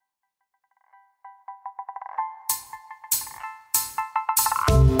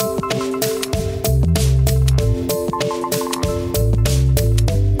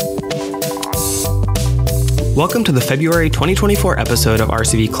Welcome to the February 2024 episode of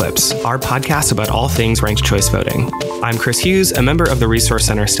RCV Clips, our podcast about all things ranked choice voting. I'm Chris Hughes, a member of the Resource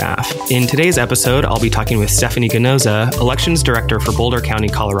Center staff. In today's episode, I'll be talking with Stephanie Gnoza, Elections Director for Boulder County,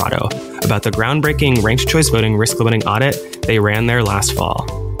 Colorado, about the groundbreaking ranked choice voting risk limiting audit they ran there last fall.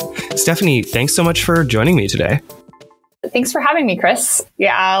 Stephanie, thanks so much for joining me today. Thanks for having me, Chris.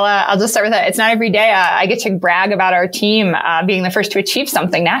 Yeah, I'll just start with that. It's not every day I get to brag about our team being the first to achieve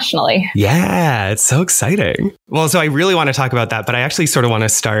something nationally. Yeah, it's so exciting. Well, so I really want to talk about that, but I actually sort of want to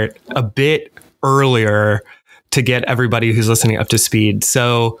start a bit earlier to get everybody who's listening up to speed.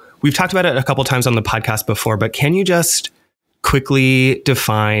 So we've talked about it a couple times on the podcast before, but can you just quickly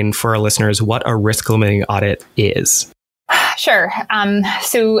define for our listeners what a risk limiting audit is? Sure.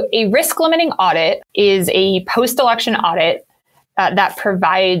 So a risk limiting audit is a post-election audit that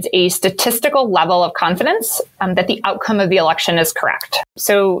provides a statistical level of confidence that the outcome of the election is correct.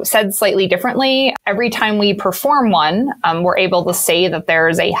 So said slightly differently, every time we perform one, we're able to say that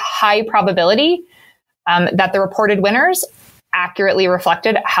there's a high probability that the reported winners accurately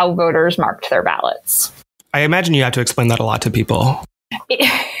reflected how voters marked their ballots. I imagine you have to explain that a lot to people.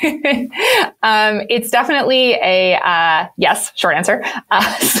 It's definitely a yes, short answer.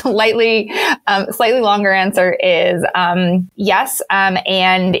 Slightly longer answer is yes,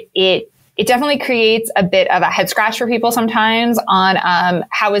 and it definitely creates a bit of a head scratch for people sometimes on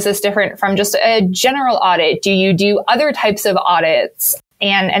how is this different from just a general audit? Do you do other types of audits?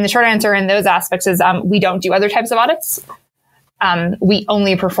 And the short answer in those aspects is we don't do other types of audits. We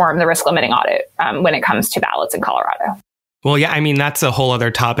only perform the risk limiting audit when it comes to ballots in Colorado. Well, yeah, I mean, that's a whole other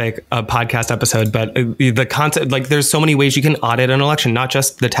topic, a podcast episode, but the concept, like there's so many ways you can audit an election, not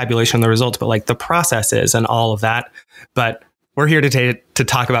just the tabulation of the results, but like the processes and all of that. But we're here to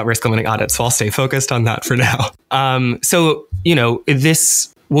talk about risk limiting audits, so I'll stay focused on that for now. So, you know,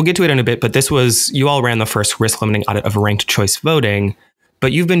 we'll get to it in a bit, but you all ran the first risk limiting audit of ranked choice voting,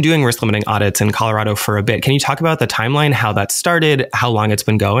 but you've been doing risk limiting audits in Colorado for a bit. Can you talk about the timeline, how that started, how long it's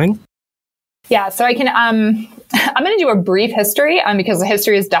been going? Yeah, so I can, I'm going to do a brief history because the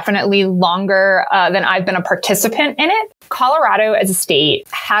history is definitely longer than I've been a participant in it. Colorado as a state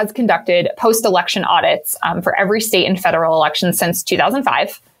has conducted post-election audits for every state and federal election since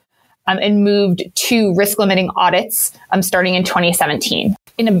 2005 and moved to risk limiting audits starting in 2017.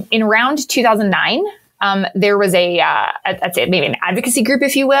 In around 2009, there was I'd say maybe an advocacy group,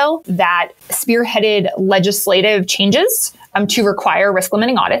 if you will, that spearheaded legislative changes to require risk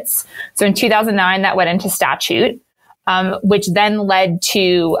limiting audits. So in 2009, that went into statute, which then led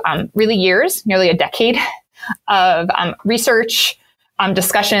to really years, nearly a decade of research,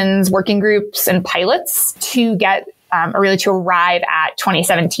 discussions, working groups, and pilots to get to arrive at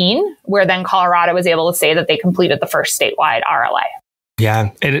 2017, where then Colorado was able to say that they completed the first statewide RLA.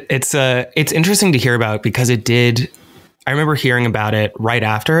 Yeah, it's interesting to hear about because it did. I remember hearing about it right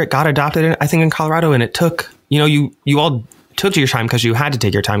after it got adopted, I think, in Colorado. And it took, you all took your time because you had to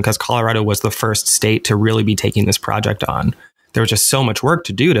take your time because Colorado was the first state to really be taking this project on. There was just so much work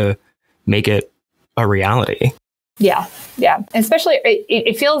to do to make it a reality. Yeah. Especially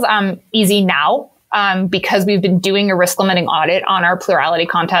it feels easy now because we've been doing a risk limiting audit on our plurality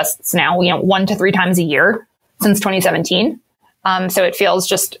contests now, 1 to 3 times a year since 2017. So it feels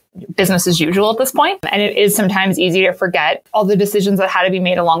just business as usual at this point. And it is sometimes easy to forget all the decisions that had to be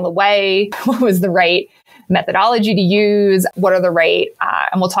made along the way. What was the right methodology to use? What are the right,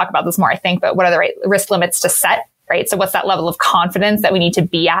 and we'll talk about this more, I think, but what are the right risk limits to set, right? So what's that level of confidence that we need to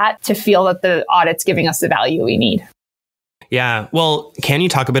be at to feel that the audit's giving us the value we need? Yeah. Well, can you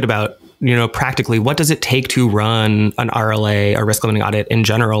talk a bit about, practically, what does it take to run an RLA, a risk limiting audit in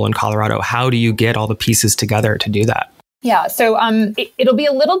general in Colorado? How do you get all the pieces together to do that? Yeah, so it'll be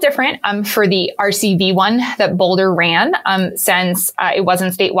a little different for the RCV one that Boulder ran since it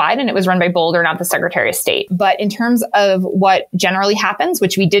wasn't statewide and it was run by Boulder, not the Secretary of State. But in terms of what generally happens,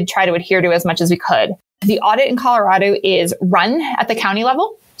 which we did try to adhere to as much as we could, the audit in Colorado is run at the county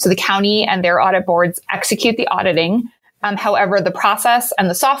level. So the county and their audit boards execute the auditing. However, the process and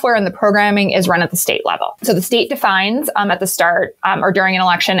the software and the programming is run at the state level. So the state defines at the start or during an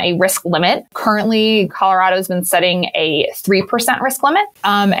election a risk limit. Currently, Colorado has been setting a 3% risk limit.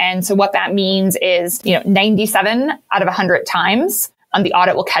 And so what that means is, 97 out of 100 times, the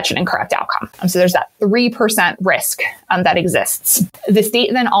audit will catch an incorrect outcome. So there's that 3% risk that exists. The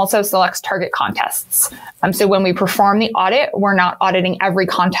state then also selects target contests. So when we perform the audit, we're not auditing every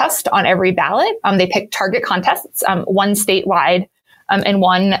contest on every ballot. They pick target contests, one statewide and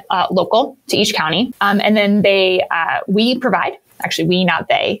one local to each county. And then we provide, actually we, not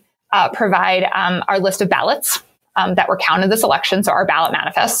they, provide our list of ballots that were counted this election, so our ballot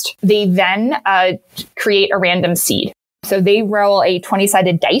manifest. They then create a random seed. So they roll a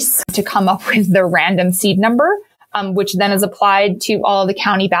 20-sided dice to come up with the random seed number, which then is applied to all of the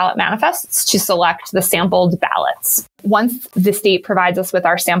county ballot manifests to select the sampled ballots. Once the state provides us with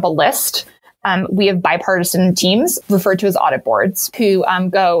our sample list, we have bipartisan teams referred to as audit boards who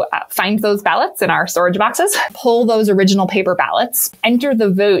go find those ballots in our storage boxes, pull those original paper ballots, enter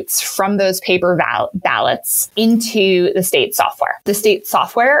the votes from those paper ballots into the state software. The state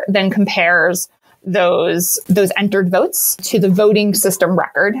software then compares those entered votes to the voting system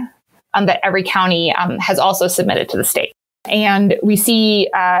record that every county has also submitted to the state. And we see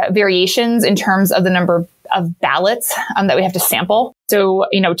variations in terms of the number of ballots that we have to sample. So,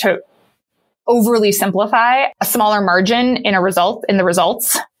 to overly simplify, a smaller margin in the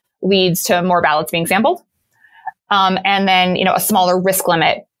results leads to more ballots being sampled. And then, a smaller risk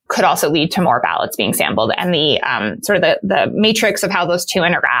limit could also lead to more ballots being sampled. And the sort of the matrix of how those two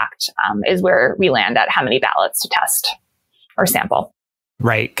interact is where we land at how many ballots to test or sample.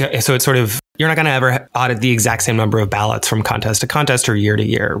 Right. So it's sort of, you're not going to ever audit the exact same number of ballots from contest to contest or year to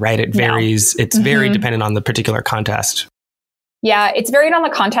year, right? It varies. No. It's very dependent on the particular contest. Yeah, it's varied on the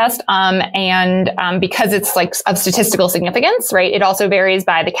contest. And because it's like of statistical significance, right? It also varies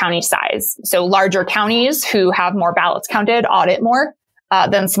by the county size. So larger counties who have more ballots counted audit more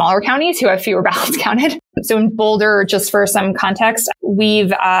than smaller counties who have fewer ballots counted. So in Boulder, just for some context,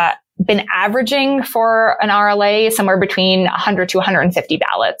 we've been averaging for an RLA somewhere between 100 to 150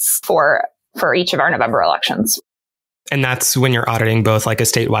 ballots for each of our November elections. And that's when you're auditing both like a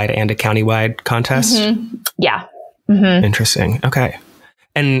statewide and a countywide contest? Mm-hmm. Yeah. Mm-hmm. Interesting. Okay.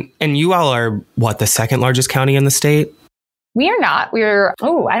 And you all are what, the second largest county in the state? We are not.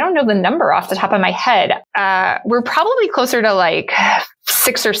 I don't know the number off the top of my head. We're probably closer to like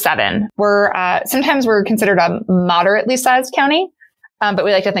 6 or 7. Sometimes we're considered a moderately sized county, but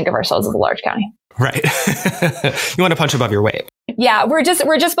we like to think of ourselves as a large county. Right. You want to punch above your weight. Yeah, we're just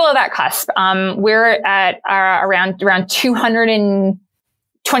below that cusp. We're at around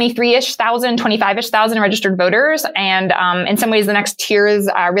 223-ish thousand, 25-ish thousand registered voters. And in some ways, the next tier is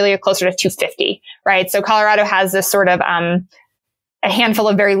really closer to 250, right? So Colorado has this sort of a handful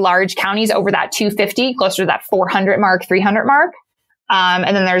of very large counties over that 250, closer to that 400 mark, 300 mark.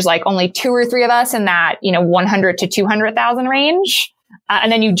 And then there's like only 2 or 3 of us in that, 100 to 200,000 range.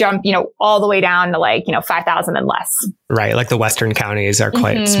 And then you jump, all the way down to like, 5,000 and less. Right. Like the Western counties are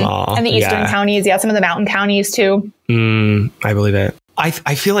quite small. And the Eastern counties. Yeah. Some of the mountain counties too. I believe it.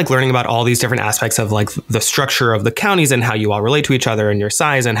 I feel like learning about all these different aspects of like the structure of the counties and how you all relate to each other and your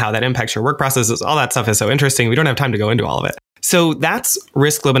size and how that impacts your work processes. All that stuff is so interesting. We don't have time to go into all of it. So that's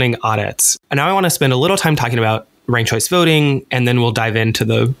risk limiting audits. And now I want to spend a little time talking about ranked choice voting, and then we'll dive into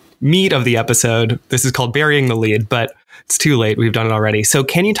the meat of the episode. This is called burying the lead, but it's too late. We've done it already. So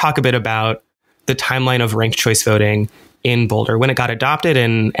can you talk a bit about the timeline of ranked choice voting in Boulder, when it got adopted,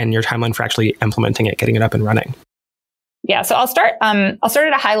 and your timeline for actually implementing it, getting it up and running? Yeah, so I'll start at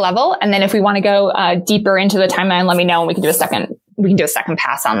a high level, and then if we want to go deeper into the timeline, let me know, and we can do a second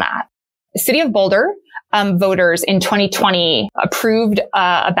pass on that. The City of Boulder voters in 2020 approved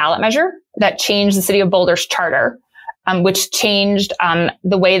a ballot measure that changed the City of Boulder's charter, which changed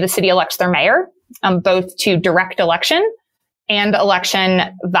the way the city elects their mayor, both to direct election and election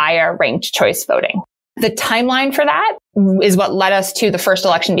via ranked choice voting. The timeline for that is what led us to the first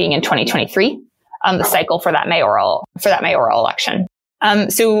election being in 2023. The cycle for that mayoral election.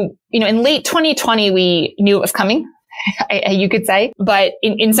 So, in late 2020, we knew it was coming, you could say, but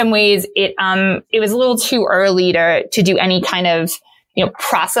in some ways it was a little too early to do any kind of,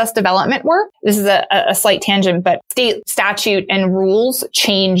 process development work. This is a slight tangent, but state statute and rules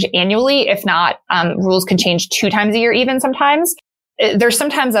change annually. If not, rules can change 2 times a year, even sometimes. There's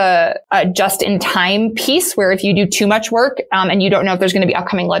sometimes a just in time piece where if you do too much work, and you don't know if there's going to be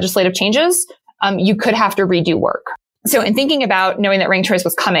upcoming legislative changes, you could have to redo work. So in thinking about knowing that ranked choice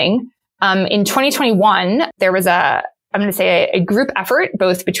was coming, in 2021, there was a group effort,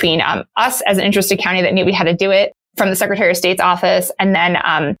 both between us as an interested county that knew we had to do it, from the Secretary of State's office, and then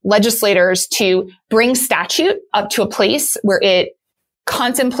legislators to bring statute up to a place where it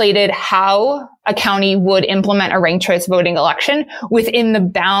contemplated how a county would implement a ranked choice voting election within the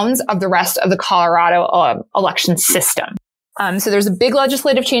bounds of the rest of the Colorado election system. So there's a big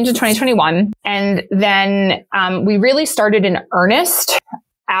legislative change in 2021. And then we really started in earnest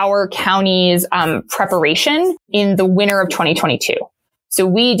our county's preparation in the winter of 2022. So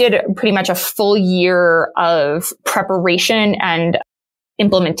we did pretty much a full year of preparation and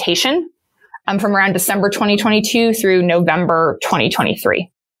implementation from around December 2022 through November 2023.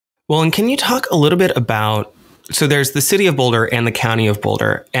 Well, and can you talk a little bit about So there's the city of Boulder and the county of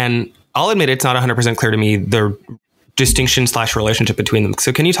Boulder. And I'll admit it's not 100% clear to me the distinction/relationship between them.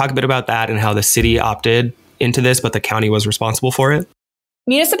 So can you talk a bit about that and how the city opted into this, but the county was responsible for it?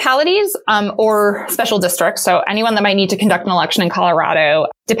 Municipalities or special districts, so anyone that might need to conduct an election in Colorado,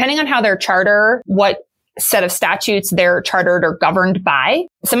 depending on how their charter, what set of statutes they're chartered or governed by,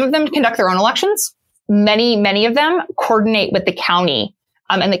 some of them conduct their own elections. Many of them coordinate with the county,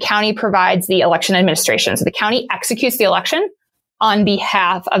 and the county provides the election administration. So the county executes the election on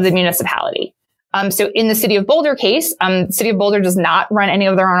behalf of the municipality. So in the city of Boulder case, the city of Boulder does not run any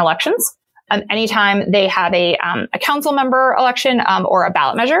of their own elections. Anytime they have a council member election or a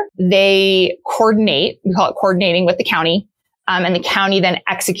ballot measure, they coordinate. We call it coordinating with the county, and the county then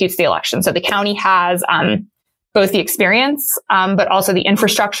executes the election. So the county has both the experience, but also the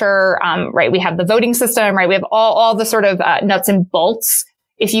infrastructure. Right, we have the voting system. Right, we have all the sort of nuts and bolts,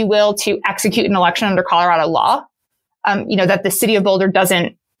 if you will, to execute an election under Colorado law. That the city of Boulder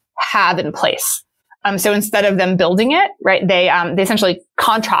doesn't have in place. So instead of them building it, right, they essentially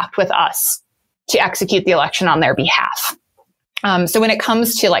contract with us to execute the election on their behalf. So when it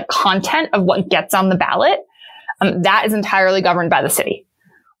comes to like content of what gets on the ballot, that is entirely governed by the city.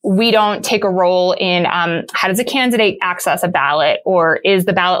 We don't take a role in how does a candidate access a ballot, or is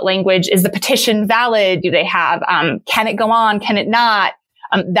the ballot language, is the petition valid? Do they have, can it go on? Can it not?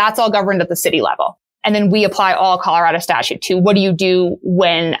 That's all governed at the city level. And then we apply all Colorado statute to what do you do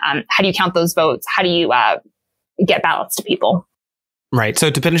when, how do you count those votes? How do you get ballots to people? Right. So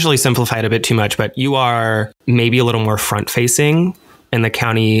to potentially simplify it a bit too much, but you are maybe a little more front facing and the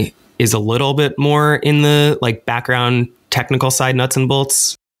county is a little bit more in the like background technical side, nuts and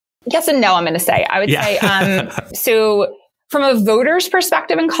bolts. Yes and no, I'm going to say. I would say, so from a voter's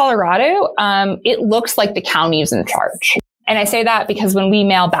perspective in Colorado, it looks like the county is in charge. And I say that because when we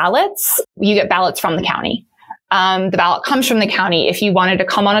mail ballots, you get ballots from the county. The ballot comes from the county. If you wanted to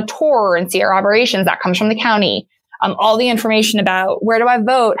come on a tour and see our operations, that comes from the county. All the information about where do I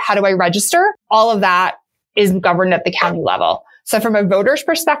vote? How do I register? All of that is governed at the county level. So from a voter's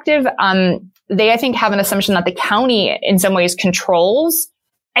perspective, they, I think, have an assumption that the county in some ways controls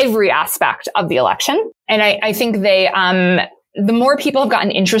every aspect of the election. And I think they, the more people have gotten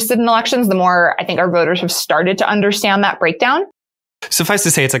interested in elections, the more I think our voters have started to understand that breakdown. Suffice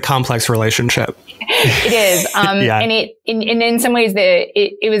to say, it's a complex relationship. It is. And in some ways,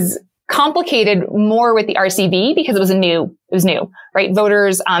 it was complicated more with the RCV because it was new, right?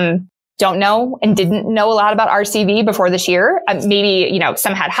 Voters, don't know and didn't know a lot about RCV before this year. Maybe,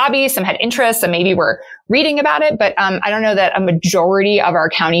 some had hobbies, some had interests, and maybe were reading about it. But I don't know that a majority of our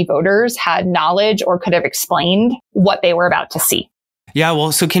county voters had knowledge or could have explained what they were about to see. Yeah,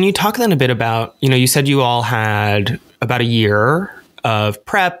 well, so can you talk then a bit about, you said you all had about a year of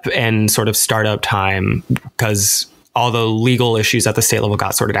prep and sort of startup time because all the legal issues at the state level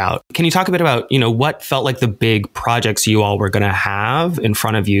got sorted out. Can you talk a bit about, what felt like the big projects you all were going to have in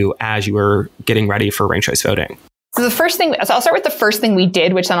front of you as you were getting ready for ranked choice voting? So I'll start with the first thing we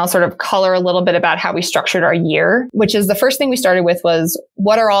did, which then I'll sort of color a little bit about how we structured our year, which is the first thing we started with was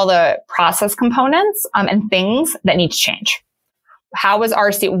what are all the process components and things that need to change? How is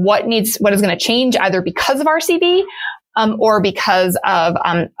what is going to change either because of RCV or because of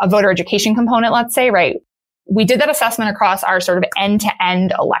a voter education component, let's say, right? We did that assessment across our sort of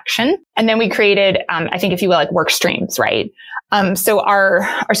end-to-end election. And then we created, I think, if you will, like work streams, right? So our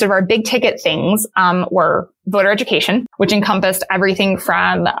sort of our big ticket things were voter education, which encompassed everything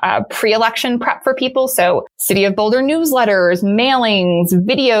from pre-election prep for people. So City of Boulder newsletters, mailings,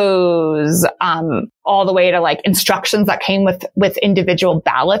 videos, all the way to like instructions that came with individual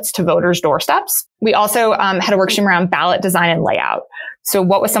ballots to voters' doorsteps. We also had a work stream around ballot design and layout. So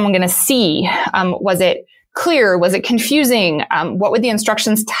what was someone going to see? Was it clear? Was it confusing? What would the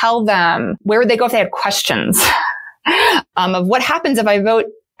instructions tell them? Where would they go if they had questions? Of what happens if I vote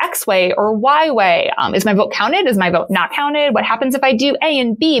X way or Y way? Is my vote counted? Is my vote not counted? What happens if I do A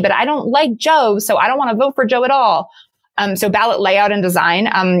and B, but I don't like Joe, so I don't want to vote for Joe at all? So ballot layout and design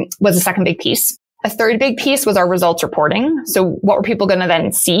was the second big piece. A third big piece was our results reporting. So what were people going to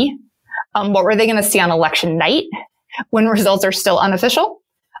then see? What were they going to see on election night when results are still unofficial?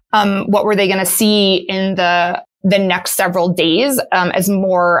 What were they going to see in the next several days as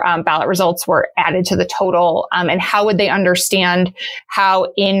more ballot results were added to the total? And how would they understand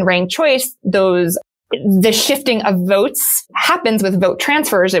how in ranked choice the shifting of votes happens with vote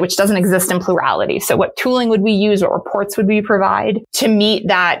transfers, which doesn't exist in plurality? So what tooling would we use? What reports would we provide to meet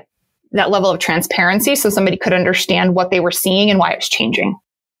that level of transparency so somebody could understand what they were seeing and why it was changing?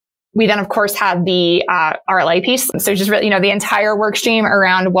 We then, of course, had the RLA piece. So just really, the entire work stream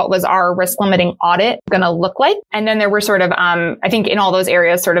around what was our risk limiting audit going to look like. And then there were sort of, I think in all those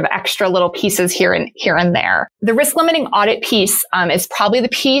areas, sort of extra little pieces here and there. The risk limiting audit piece is probably the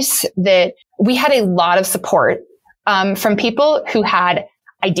piece that we had a lot of support from people who had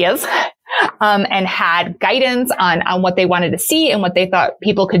ideas and had guidance on what they wanted to see and what they thought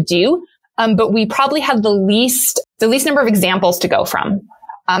people could do. But we probably had the least number of examples to go from.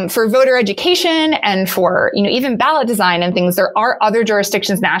 For voter education and for, even ballot design and things, there are other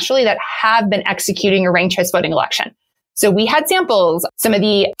jurisdictions nationally that have been executing a ranked choice voting election. So we had samples. Some of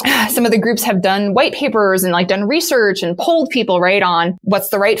the groups have done white papers and done research and polled people on what's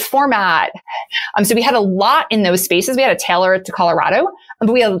the right format. So we had a lot in those spaces. We had to tailor it to Colorado,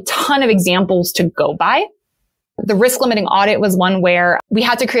 but we had a ton of examples to go by. The risk limiting audit was one where we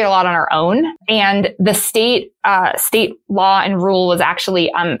had to create a lot on our own, and the state law and rule was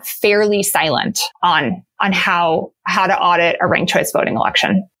actually fairly silent on how to audit a ranked choice voting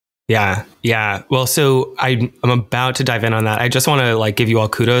election. Yeah. Well, so I'm about to dive in on that. I just want to give you all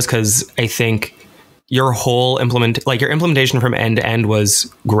kudos because I think your whole your implementation from end to end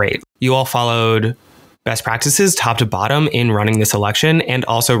was great. You all followed best practices top to bottom in running this election and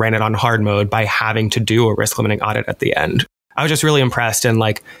also ran it on hard mode by having to do a risk limiting audit at the end. I was just really impressed and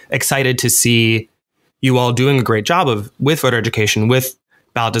excited to see you all doing a great job with voter education, with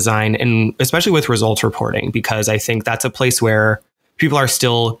ballot design, and especially with results reporting, because I think that's a place where people are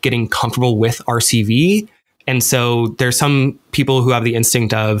still getting comfortable with RCV. And so there's some people who have the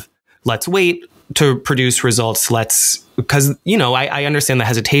instinct of, let's wait to produce results. Because, I understand the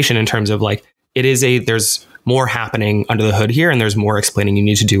hesitation in terms of there's more happening under the hood here and there's more explaining you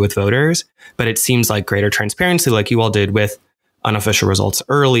need to do with voters. But it seems like greater transparency, like you all did with unofficial results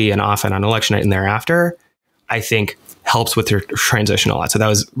early and often on election night and thereafter, I think helps with your transition a lot. So that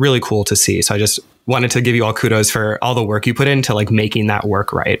was really cool to see. So I just wanted to give you all kudos for all the work you put into making that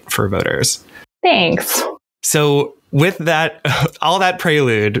work right for voters. Thanks. So with that, all that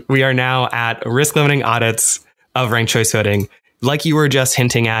prelude, we are now at risk limiting audits of ranked choice voting. Like you were just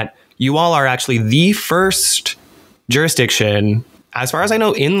hinting at, you all are actually the first jurisdiction, as far as I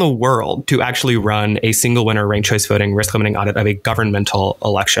know, in the world to actually run a single winner ranked choice voting risk limiting audit of a governmental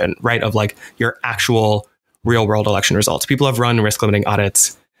election, right? Of your actual real world election results. People have run risk limiting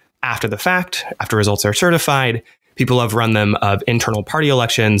audits after the fact, after results are certified. People have run them of internal party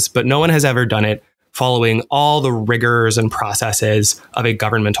elections, but no one has ever done it following all the rigors and processes of a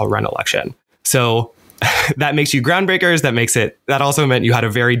governmental run election. So that makes you groundbreakers. That also meant you had a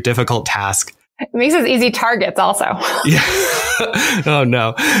very difficult task. It makes us easy targets also. Yeah. Oh,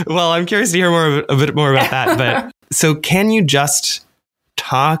 no. Well, I'm curious to hear a bit more about that. But so can you just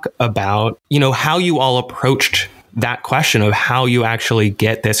talk about, how you all approached that question of how you actually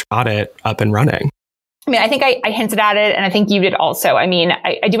get this audit up and running? I think I hinted at it, and I think you did also. I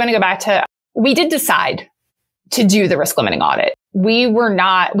do want to go back to, we did decide to do the risk limiting audit. We are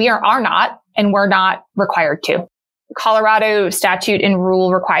not, and we're not required to. Colorado statute and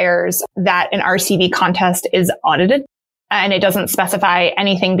rule requires that an RCV contest is audited, and it doesn't specify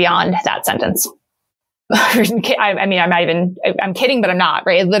anything beyond that sentence. I'm kidding, but I'm not,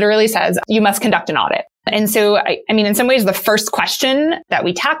 right? It literally says you must conduct an audit. And so, in some ways, the first question that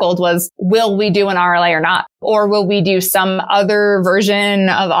we tackled was, will we do an RLA or not? Or will we do some other version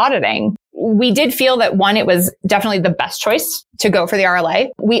of auditing? We did feel that one, it was definitely the best choice to go for the RLA.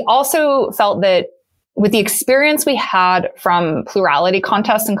 We also felt that with the experience we had from plurality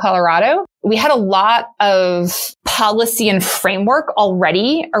contests in Colorado, we had a lot of policy and framework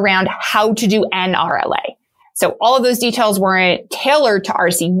already around how to do an RLA. So all of those details weren't tailored to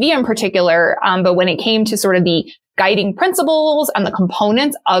RCV in particular, but when it came to sort of the guiding principles and the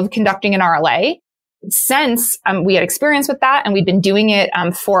components of conducting an RLA, since we had experience with that and we'd been doing it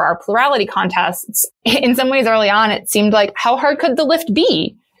for our plurality contests, in some ways early on, it seemed like how hard could the lift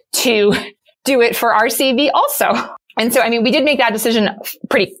be to do it for RCV also? And so, we did make that decision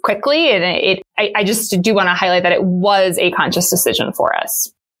pretty quickly. And I just do want to highlight that it was a conscious decision for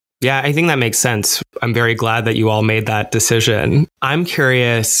us. Yeah, I think that makes sense. I'm very glad that you all made that decision. I'm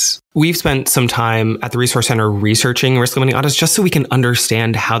curious, we've spent some time at the Resource Center researching risk limiting audits just so we can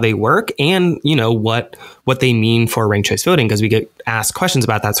understand how they work and, what they mean for ranked choice voting, because we get asked questions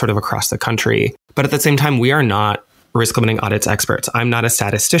about that sort of across the country. But at the same time, we are not risk limiting audits experts. I'm not a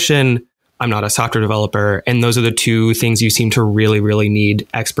statistician. I'm not a software developer. And those are the two things you seem to really, really need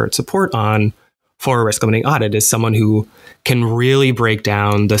expert support on for a risk limiting audit, is someone who can really break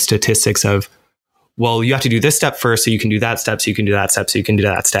down the statistics of, well, you have to do this step first, so you can do that step, so you can do that step, so you can do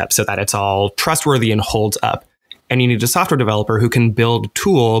that step, so that it's all trustworthy and holds up. and you need a software developer who can build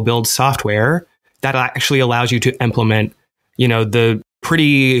software that actually allows you to implement, the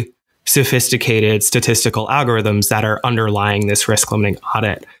pretty sophisticated statistical algorithms that are underlying this risk limiting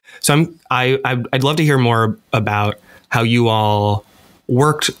audit. So I'd love to hear more about how you all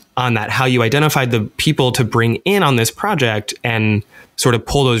worked on that, how you identified the people to bring in on this project and sort of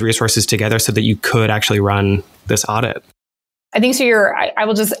pull those resources together so that you could actually run this audit. I think so. I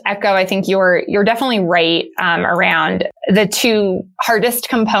will just echo. I think you're definitely right around the two hardest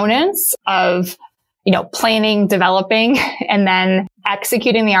components of planning, developing, and then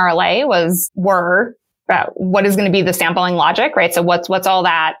executing the RLA were what is going to be the sampling logic, right? So what's all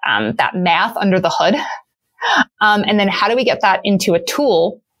that math under the hood, and then how do we get that into a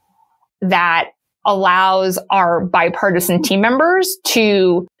tool that allows our bipartisan team members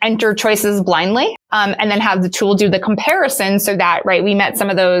to enter choices blindly, and then have the tool do the comparison so that, right, we met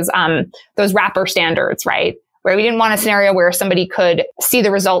some of those wrapper standards, right? Where we didn't want a scenario where somebody could see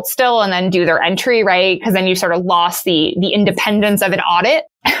the results still and then do their entry, right? Because then you sort of lost the independence of an audit.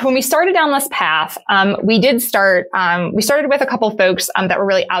 When we started down this path, we started with a couple folks that were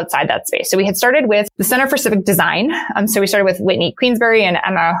really outside that space. So we had started with the Center for Civic Design. So we started with Whitney Queensberry and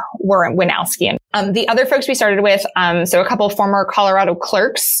Emma Winowski. And the other folks we started with, so a couple of former Colorado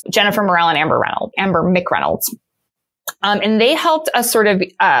clerks, Jennifer Morell and Amber McReynolds. And they helped us sort of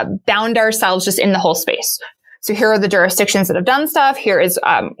bound ourselves just in the whole space. So here are the jurisdictions that have done stuff. Here's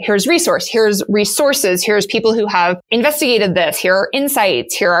resources. Here's people who have investigated this. Here are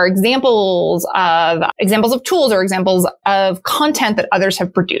insights. Here are examples of tools or examples of content that others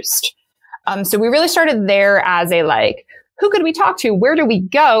have produced. So we really started there as who could we talk to? Where do we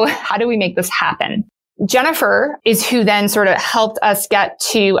go? How do we make this happen? Jennifer is who then sort of helped us get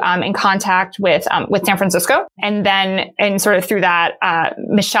to in contact with San Francisco, and sort of through that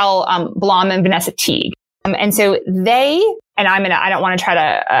Michelle Blom and Vanessa Teague. And so I don't want to try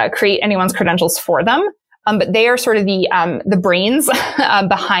to create anyone's credentials for them, but they are sort of the brains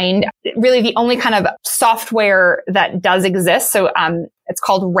behind really the only kind of software that does exist. So it's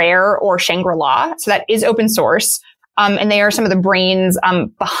called Rare or Shangri-La. So that is open source, and they are some of the brains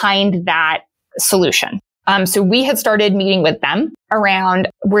behind that solution. So we had started meeting with them around,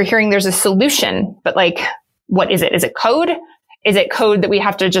 we're hearing there's a solution, but what is it? Is it code? Is it code that we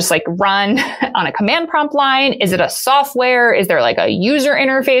have to just run on a command prompt line? Is it a software? Is there a user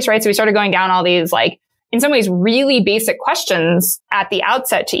interface, right? So we started going down all these, in some ways, really basic questions at the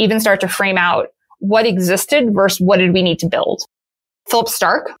outset to even start to frame out what existed versus what did we need to build. Philip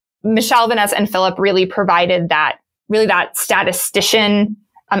Stark, Michelle, Vanessa, and Philip really provided that statistician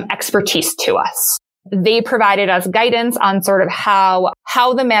expertise to us. They provided us guidance on sort of how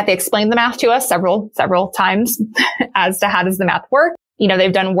the math, they explained the math to us several times as to how does the math work.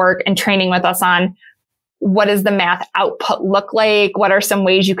 They've done work and training with us on what does the math output look like? What are some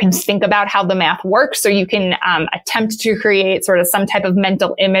ways you can think about how the math works so you can attempt to create sort of some type of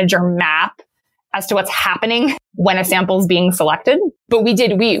mental image or map as to what's happening when a sample is being selected. But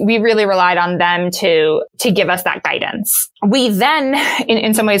we really relied on them to give us that guidance. We then,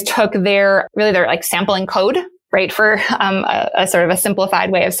 in some ways, took their sampling code, right, for a sort of a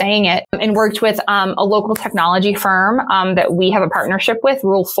simplified way of saying it, and worked with a local technology firm that we have a partnership with,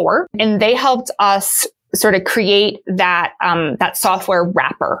 Rule 4, and they helped us sort of create that software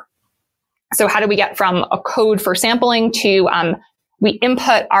wrapper. So how do we get from a code for sampling to we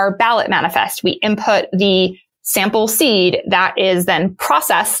input our ballot manifest. We input the sample seed that is then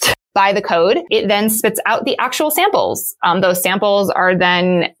processed by the code. It then spits out the actual samples. Those samples are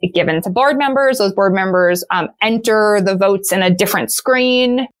then given to board members. Those board members enter the votes in a different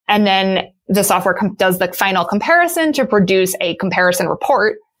screen. And then the software does the final comparison to produce a comparison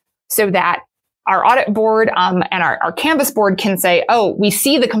report so that our audit board and our Canvas board can say, oh, we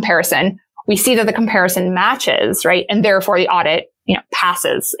see the comparison. We see that the comparison matches, right? And therefore the audit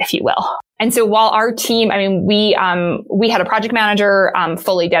passes, if you will. And so while our team, we had a project manager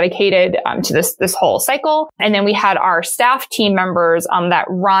fully dedicated to this whole cycle, and then we had our staff team members that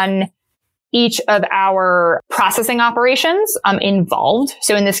run each of our processing operations involved.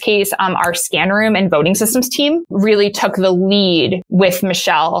 So in this case, our scan room and voting systems team really took the lead with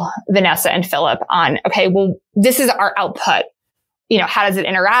Michelle, Vanessa, and Philip on, okay, well, this is our output. How does it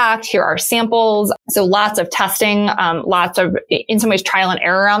interact? Here are samples. So lots of testing, lots of, in some ways, trial and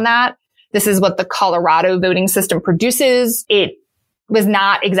error on that. This is what the Colorado voting system produces. It was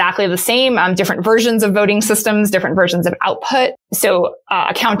not exactly the same, different versions of voting systems, different versions of output. So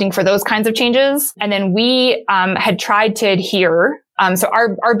accounting for those kinds of changes. And then we had tried to adhere. So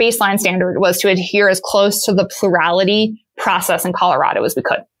our baseline standard was to adhere as close to the plurality process in Colorado as we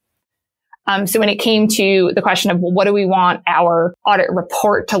could. So when it came to the question of, well, what do we want our audit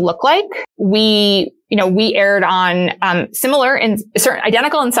report to look like? We erred on similar in certain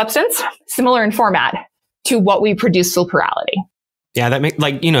identical in substance, similar in format to what we produce through plurality. Yeah, that make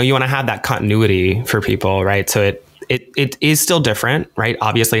you want to have that continuity for people, right? So it is still different, right?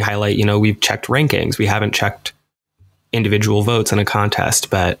 Obviously highlight, we've checked rankings. We haven't checked individual votes in a contest,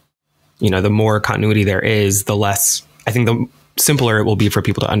 but the more continuity there is, the less, I think the simpler it will be for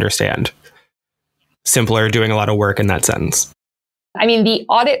people to understand. Simpler doing a lot of work in that sense. I mean, the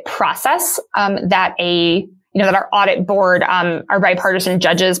audit process that our audit board, our bipartisan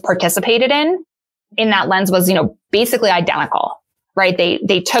judges participated in that lens was, basically identical, right? They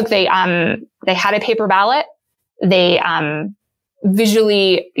had a paper ballot. They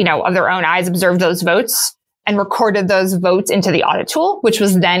visually, of their own eyes, observed those votes and recorded those votes into the audit tool, which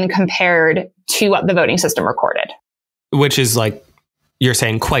was then compared to what the voting system recorded. Which is you're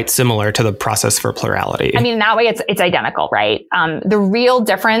saying quite similar to the process for plurality. I mean, in that way, it's identical, right? The real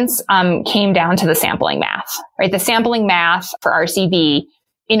difference came down to the sampling math, right? The sampling math for RCV,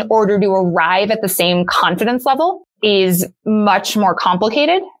 in order to arrive at the same confidence level, is much more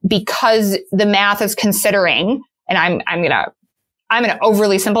complicated because the math is considering, and I'm gonna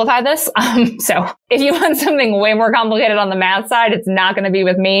overly simplify this. So if you want something way more complicated on the math side, it's not going to be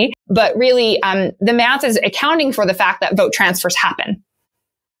with me. But really, the math is accounting for the fact that vote transfers happen.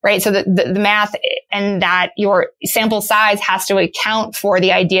 Right. So the math and that your sample size has to account for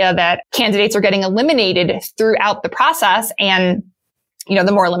the idea that candidates are getting eliminated throughout the process. And,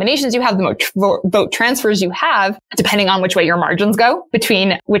 the more eliminations you have, the more vote transfers you have, depending on which way your margins go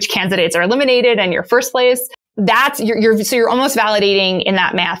between which candidates are eliminated and your first place. That's so you're almost validating in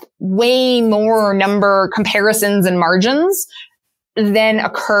that math way more number comparisons and margins than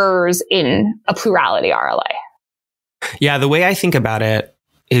occurs in a plurality RLA. Yeah. The way I think about it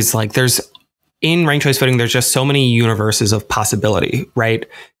is in ranked choice voting, there's just so many universes of possibility, right?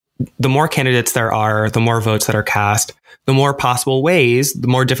 The more candidates there are, the more votes that are cast, the more possible ways, the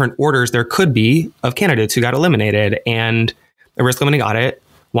more different orders there could be of candidates who got eliminated. And a risk limiting audit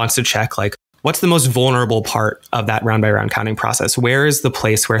wants to check what's the most vulnerable part of that round by round counting process? Where is the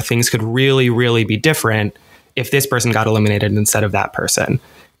place where things could really, really be different if this person got eliminated instead of that person?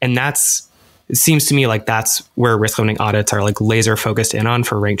 And it seems to me that's where risk limiting audits are laser focused in on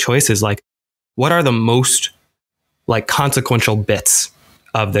for ranked choice is what are the most consequential bits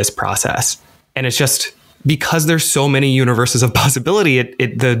of this process? And it's just because there's so many universes of possibility,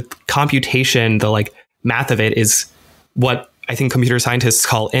 the computation, the math of it is what I think computer scientists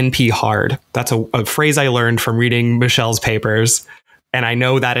call NP hard. That's a phrase I learned from reading Michelle's papers. And I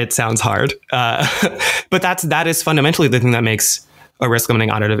know that it sounds hard, but that is fundamentally the thing that makes a risk limiting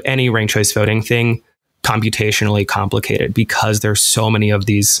audit of any ranked choice voting thing computationally complicated, because there's so many of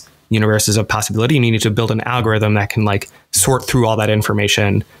these universes of possibility. You need to build an algorithm that can sort through all that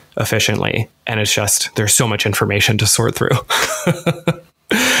information efficiently. And it's just, there's so much information to sort through.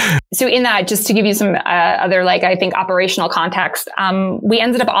 So in that, just to give you some other, I think, operational context, we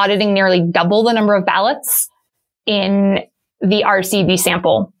ended up auditing nearly double the number of ballots in the RCV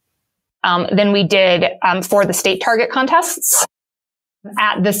sample than we did for the state target contests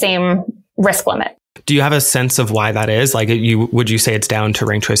at the same risk limit. Do you have a sense of why that is? Would you say it's down to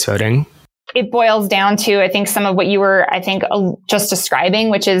ranked choice voting? It boils down to, I think, some of what you were, just describing,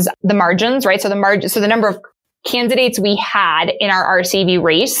 which is the margins, right? So the number of candidates we had in our RCV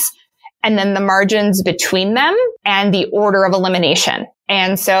race, and then the margins between them and the order of elimination.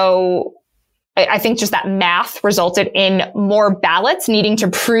 And so I think just that math resulted in more ballots needing to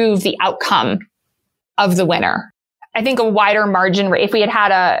prove the outcome of the winner. I think a wider margin, if we had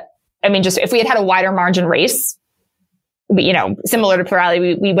had a wider margin race, similar to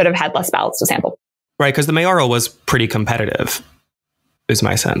plurality, we would have had less ballots to sample. Right. Because the mayoral was pretty competitive, is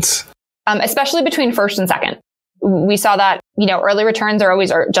my sense. Especially between first and second. We saw that, early returns are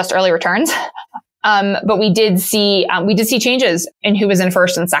always just early returns. But we did see changes in who was in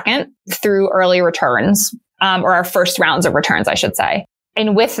first and second through early returns, or our first rounds of returns, I should say.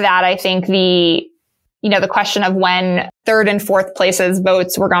 And with that, I think the question of when third and fourth places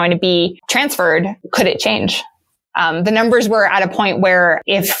votes were going to be transferred, could it change? The numbers were at a point where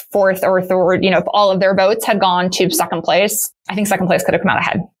if fourth or third, if all of their votes had gone to second place, I think second place could have come out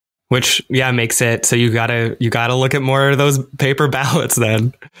ahead. Which, makes it so you gotta look at more of those paper ballots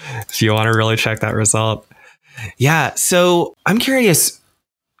then, if you want to really check that result. Yeah. So I'm curious,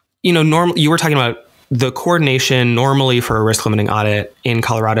 normally you were talking about the coordination normally for a risk limiting audit in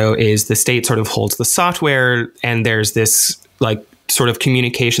Colorado is the state sort of holds the software, and there's this sort of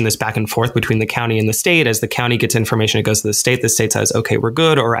communication, this back and forth between the county and the state. As the county gets information, it goes to the state says, okay, we're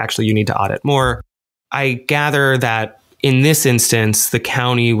good, or actually you need to audit more. I gather that in this instance, the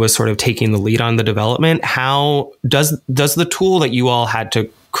county was sort of taking the lead on the development. How does the tool that you all had to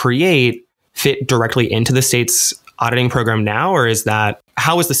create fit directly into the state's auditing program now? Or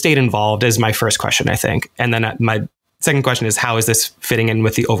how is the state involved is my first question, I think. And then my second question is, how is this fitting in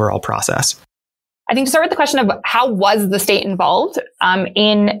with the overall process? I think to start with the question of how was the state involved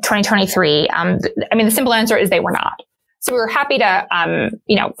in 2023, the simple answer is they were not. So we were happy to,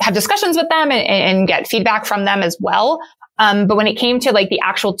 have discussions with them and get feedback from them as well. But when it came to like the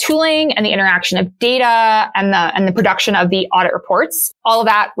actual tooling and the interaction of data and the production of the audit reports, all of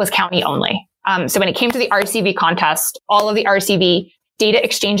that was county only. So when it came to the RCV contest, all of the RCV data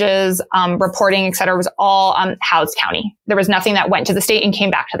exchanges, reporting, et cetera, was all housed county. There was nothing that went to the state and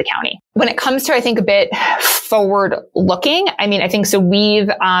came back to the county. When it comes to, I think, a bit forward looking, I think so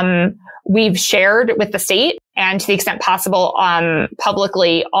we've shared with the state and to the extent possible,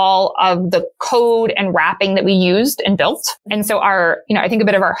 publicly all of the code and wrapping that we used and built. And so I think a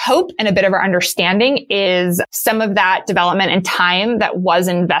bit of our hope and a bit of our understanding is some of that development and time that was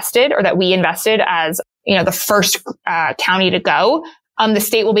invested or that we invested as, the first county to go, the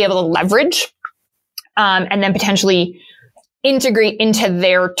state will be able to leverage, and then potentially integrate into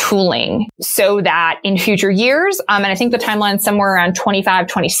their tooling so that in future years, and I think the timeline's somewhere around 25,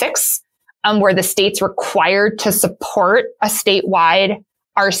 26, where the state's required to support a statewide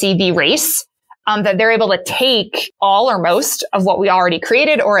RCV race, that they're able to take all or most of what we already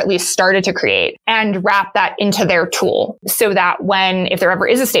created or at least started to create and wrap that into their tool so that if there ever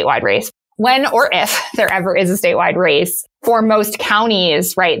is a statewide race, if there ever is a statewide race for most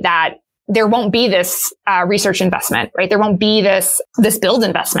counties, right, that there won't be this research investment, right? There won't be this build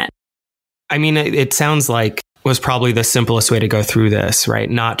investment. It sounds like was probably the simplest way to go through this, right?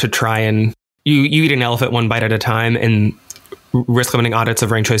 Not to try and you eat an elephant one bite at a time. And risk limiting audits of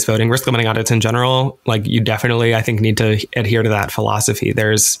ranked choice voting, risk limiting audits in general, like you definitely, I think, need to adhere to that philosophy.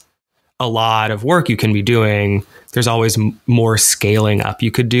 There's a lot of work you can be doing. There's always more scaling up you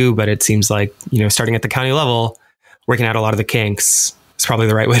could do, but it seems like, starting at the county level, working out a lot of the kinks is probably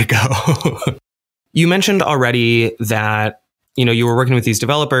the right way to go. You mentioned already that, you were working with these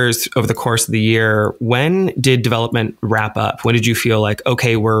developers over the course of the year. When did development wrap up? When did you feel like,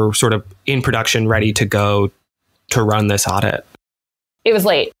 okay, we're sort of in production, ready to go to run this audit? It was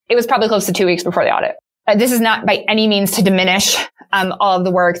late. It was probably close to 2 weeks before the audit. This is not by any means to diminish all of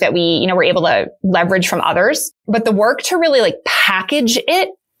the work that we, were able to leverage from others, but the work to really package it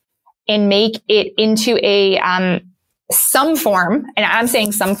and make it into a some form, and I'm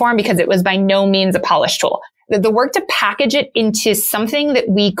saying some form because it was by no means a polished tool. The work to package it into something that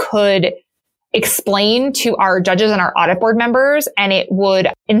we could explain to our judges and our audit board members, and it would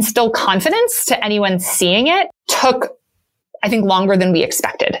instill confidence to anyone seeing it, took, I think, longer than we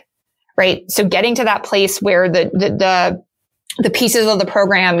expected. Right. So getting to that place where the pieces of the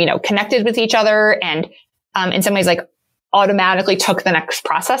program, connected with each other and, in some ways, automatically took the next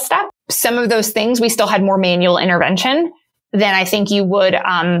process step. Some of those things, we still had more manual intervention than I think you would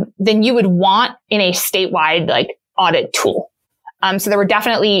want in a statewide, audit tool. So there were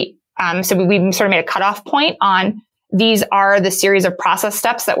definitely, so we sort of made a cutoff point on these are the series of process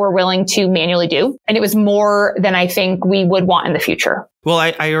steps that we're willing to manually do. And it was more than I think we would want in the future. Well,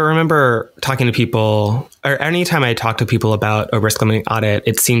 I remember talking to people, or anytime I talk to people about a risk limiting audit,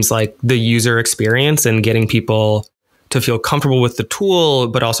 it seems like the user experience and getting people to feel comfortable with the tool,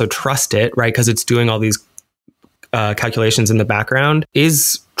 but also trust it, right? Because it's doing all these calculations in the background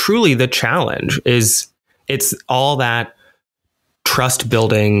is truly the challenge. It's all that trust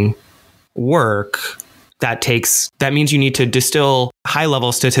building work that means you need to distill high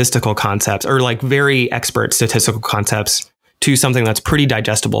level statistical concepts or very expert statistical concepts to something that's pretty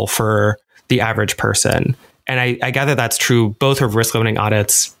digestible for the average person. And I gather that's true both of risk limiting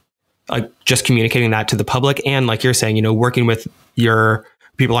audits, just communicating that to the public, and like you're saying, working with your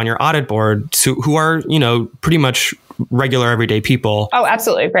people on your audit board who are, pretty much regular everyday people. Oh,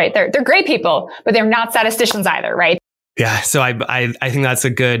 absolutely. Right. They're great people, but they're not statisticians either. Right. Yeah. So I think that's a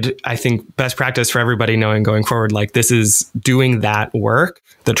good, best practice for everybody knowing going forward, this is doing that work.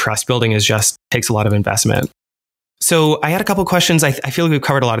 The trust building takes a lot of investment. So I had a couple of questions. I feel like we've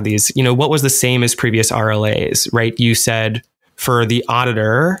covered a lot of these. What was the same as previous RLAs, right? You said for the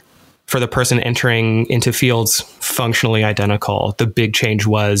auditor, for the person entering into fields functionally identical, the big change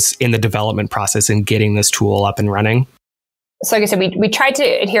was in the development process and getting this tool up and running. So like I said, we tried to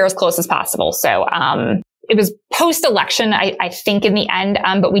adhere as close as possible. So it was post-election, I think, in the end,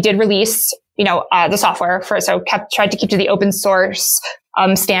 but we did release, the software tried to keep to the open source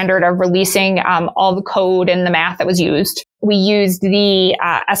standard of releasing all the code and the math that was used. We used the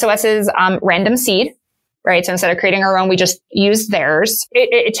SOS's random seed, right? So instead of creating our own, we just used theirs.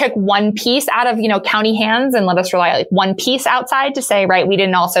 It took one piece out of, county hands and let us rely on one piece outside to say, right,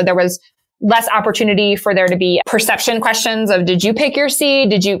 there was less opportunity for there to be perception questions of, did you pick your seed?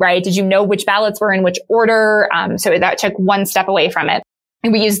 Did you know which ballots were in which order? So that took one step away from it.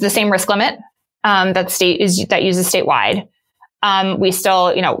 And we used the same risk limit that uses statewide. We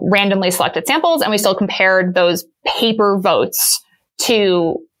still, randomly selected samples, and we still compared those paper votes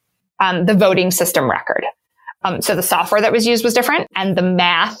to the voting system record. So the software that was used was different, and the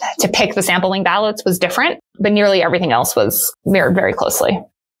math to pick the sampling ballots was different, but nearly everything else was mirrored very closely.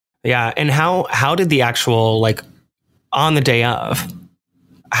 Yeah. And how did the actual, on the day of,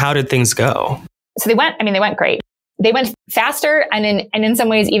 how did things go? So they went great. They went faster and in some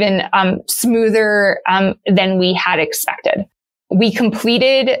ways even smoother than we had expected. We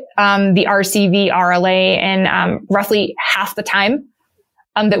completed the RCV RLA in roughly half the time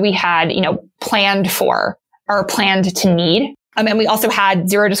that we had, planned for or planned to need. And we also had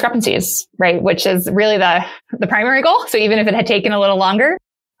zero discrepancies, right? Which is really the primary goal. So even if it had taken a little longer,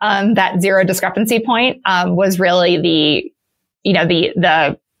 that zero discrepancy point was really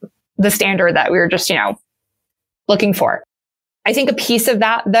the standard that we were just, looking for. I think a piece of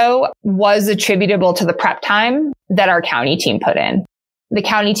that, though, was attributable to the prep time that our county team put in. The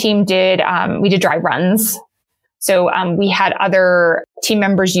county team we did dry runs. So we had other team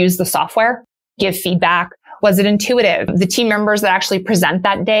members use the software, give feedback. Was it intuitive? The team members that actually present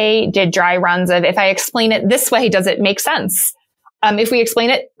that day did dry runs of, if I explain it this way, does it make sense? If we explain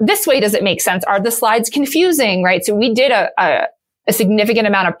it this way, does it make sense? Are the slides confusing, right? So we did a significant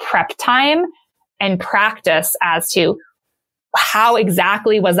amount of prep time and practice as to how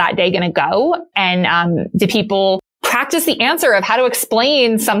exactly was that day going to go? And did people practice the answer of how to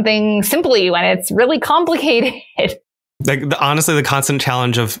explain something simply when it's really complicated? Honestly, the constant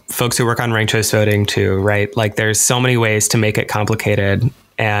challenge of folks who work on ranked choice voting too, right? There's so many ways to make it complicated,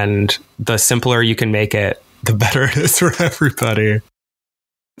 and the simpler you can make it, the better it is for everybody.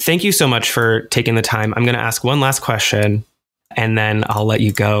 Thank you so much for taking the time. I'm going to ask one last question, and then I'll let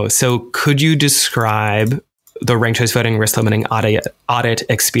you go. So could you describe the ranked choice voting risk limiting audit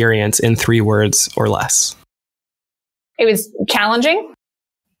experience in 3 words or less? It was challenging.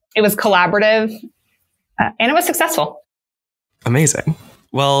 It was collaborative, and it was successful. Amazing.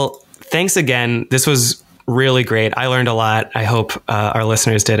 Well, thanks again. This was really great. I learned a lot. I hope our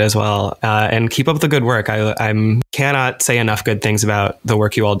listeners did as well. And keep up the good work. I cannot say enough good things about the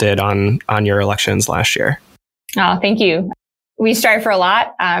work you all did on your elections last year. Oh, thank you. We strive for a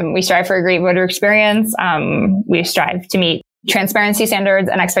lot. We strive for a great voter experience. We strive to meet transparency standards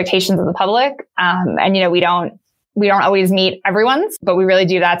and expectations of the public. And we don't always meet everyone's, but we really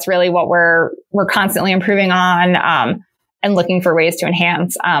do. That's really what we're constantly improving on. And looking for ways to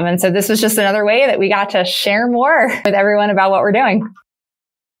enhance. And so this was just another way that we got to share more with everyone about what we're doing.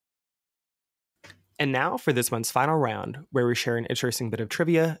 And now for this month's final round, where we share an interesting bit of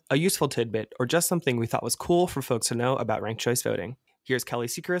trivia, a useful tidbit, or just something we thought was cool for folks to know about ranked choice voting. Here's Kelly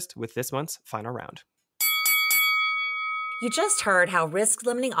Sechrist with this month's final round. You just heard how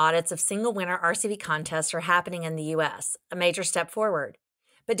risk-limiting audits of single-winner RCV contests are happening in the U.S., a major step forward.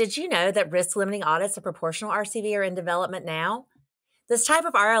 But did you know that risk-limiting audits of proportional RCV are in development now? This type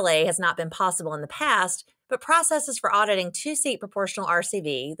of RLA has not been possible in the past, but processes for auditing 2-seat proportional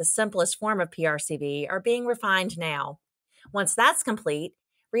RCV, the simplest form of PRCV, are being refined now. Once that's complete,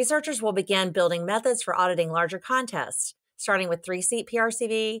 researchers will begin building methods for auditing larger contests, starting with 3-seat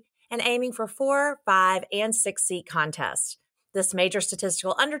PRCV and aiming for 4, 5, and 6-seat contests. This major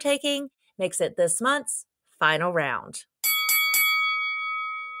statistical undertaking makes it this month's final round.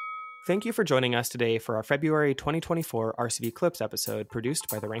 Thank you for joining us today for our February 2024 RCV Clips episode produced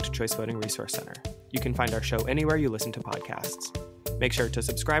by the Ranked Choice Voting Resource Center. You can find our show anywhere you listen to podcasts. Make sure to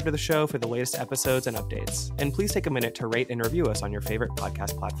subscribe to the show for the latest episodes and updates. And please take a minute to rate and review us on your favorite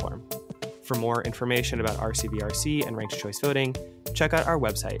podcast platform. For more information about RCVRC and Ranked Choice Voting, check out our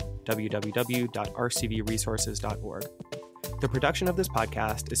website, www.rcvresources.org. The production of this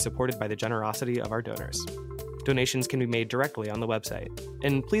podcast is supported by the generosity of our donors. Donations can be made directly on the website.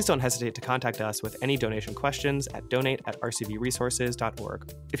 And please don't hesitate to contact us with any donation questions at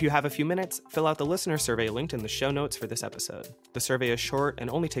donate@rcvresources.org. If you have a few minutes, fill out the listener survey linked in the show notes for this episode. The survey is short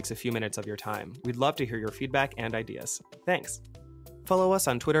and only takes a few minutes of your time. We'd love to hear your feedback and ideas. Thanks. Follow us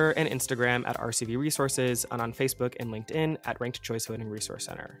on Twitter and Instagram at RCV Resources and on Facebook and LinkedIn at Ranked Choice Voting Resource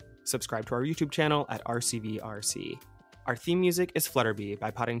Center. Subscribe to our YouTube channel at RCVRC. Our theme music is Flutterbee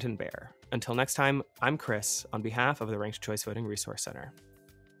by Poddington Bear. Until next time, I'm Chris on behalf of the Ranked Choice Voting Resource Center.